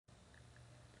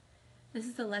This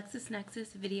is the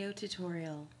LexisNexis video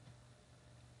tutorial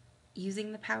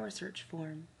using the PowerSearch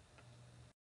form.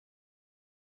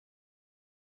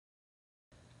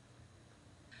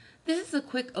 This is a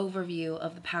quick overview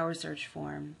of the PowerSearch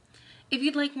form. If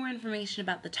you'd like more information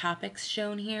about the topics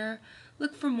shown here,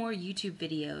 look for more YouTube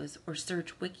videos or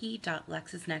search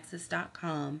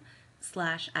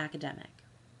wiki.lexisnexis.com/academic.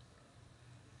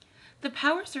 The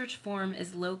PowerSearch form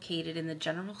is located in the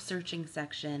General Searching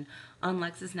section on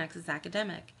LexisNexis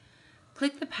Academic.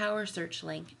 Click the PowerSearch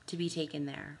link to be taken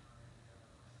there.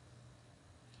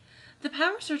 The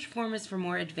PowerSearch form is for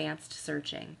more advanced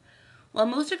searching. While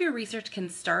most of your research can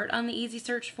start on the Easy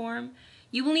Search form,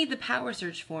 you will need the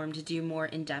PowerSearch form to do more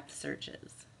in-depth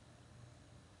searches.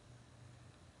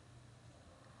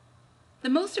 The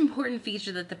most important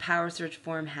feature that the PowerSearch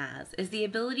form has is the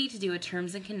ability to do a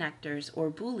terms and connectors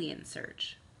or Boolean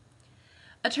search.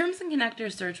 A terms and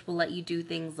connectors search will let you do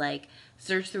things like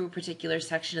search through a particular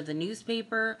section of the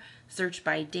newspaper, search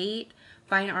by date,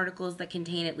 find articles that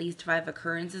contain at least 5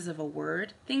 occurrences of a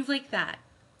word, things like that.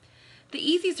 The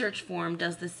Easy Search form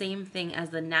does the same thing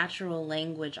as the natural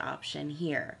language option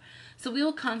here, so we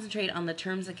will concentrate on the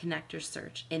terms and connectors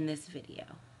search in this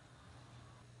video.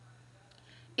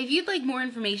 If you'd like more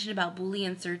information about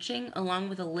Boolean searching, along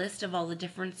with a list of all the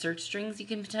different search strings you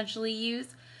can potentially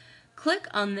use, click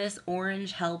on this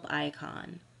orange help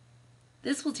icon.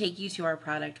 This will take you to our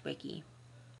product wiki.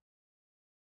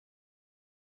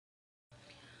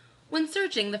 When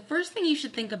searching, the first thing you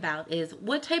should think about is,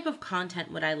 what type of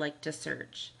content would I like to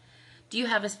search? Do you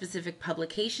have a specific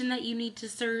publication that you need to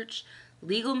search?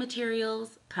 Legal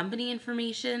materials? Company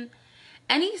information?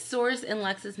 Any source in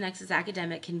LexisNexis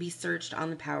Academic can be searched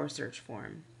on the PowerSearch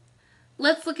form.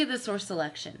 Let's look at the source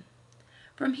selection.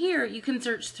 From here, you can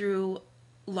search through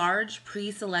large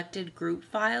pre-selected group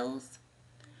files,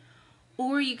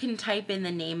 or you can type in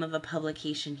the name of a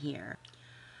publication here.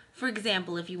 For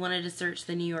example, if you wanted to search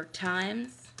the New York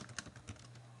Times,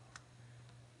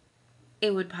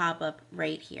 it would pop up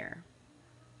right here.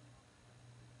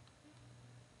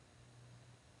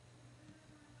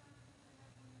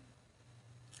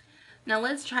 Now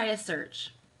let's try a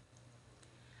search.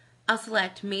 I'll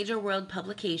select Major World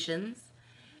Publications,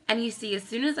 and you see as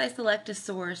soon as I select a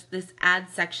source, this Add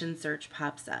Section search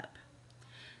pops up.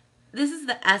 This is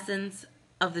the essence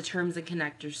of the terms and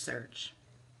connectors search.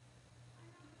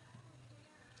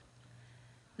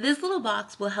 This little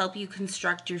box will help you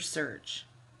construct your search.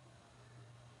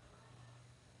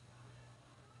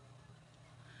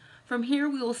 From here,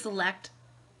 we will select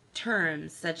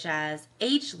terms such as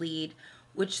H-lead,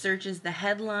 which searches the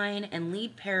headline and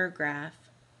lead paragraph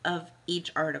of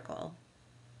each article.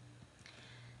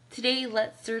 Today,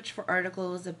 let's search for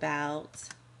articles about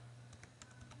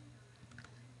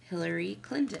Hillary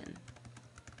Clinton.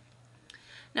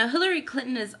 Now, Hillary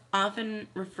Clinton is often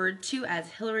referred to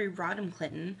as Hillary Rodham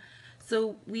Clinton,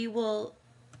 so we will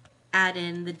add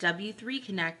in the W3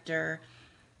 connector,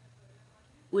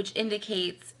 which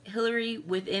indicates Hillary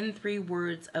within 3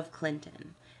 words of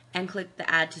Clinton, and click the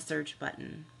Add to Search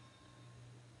button.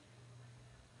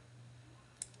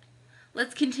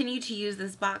 Let's continue to use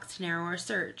this box to narrow our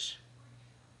search.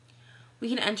 We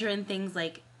can enter in things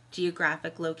like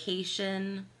geographic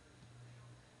location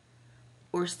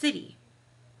or city.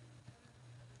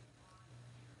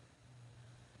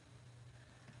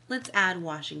 Let's add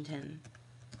Washington.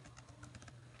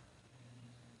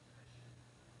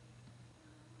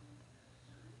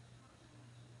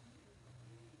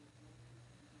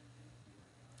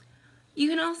 You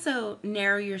can also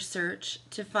narrow your search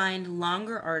to find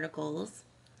longer articles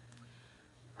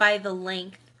by the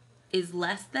length is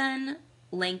less than,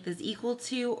 length is equal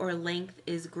to, or length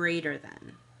is greater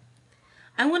than.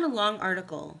 I want a long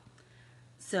article,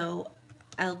 so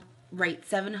I'll write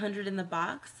 700 in the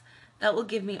box. That will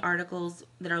give me articles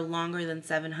that are longer than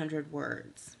 700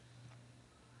 words.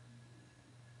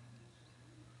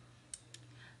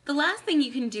 The last thing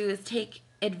you can do is take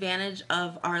advantage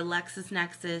of our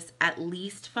LexisNexis at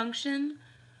least function,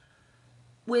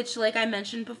 which, like I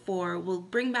mentioned before, will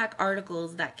bring back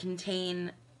articles that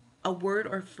contain a word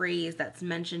or phrase that's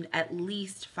mentioned at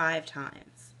least 5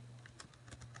 times.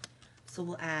 So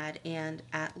we'll add and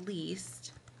at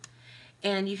least,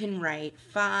 and you can write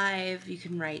 5, you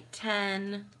can write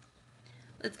 10.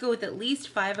 Let's go with at least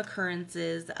 5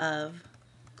 occurrences of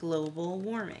global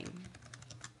warming.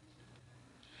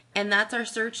 And that's our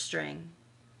search string.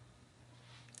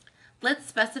 Let's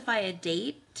specify a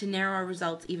date to narrow our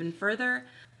results even further.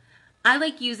 I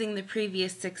like using the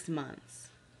previous 6 months.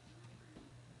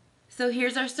 So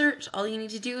here's our search. All you need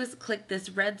to do is click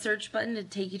this red search button to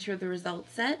take you to the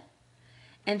result set.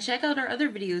 And check out our other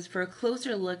videos for a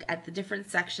closer look at the different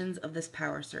sections of this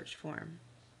PowerSearch form.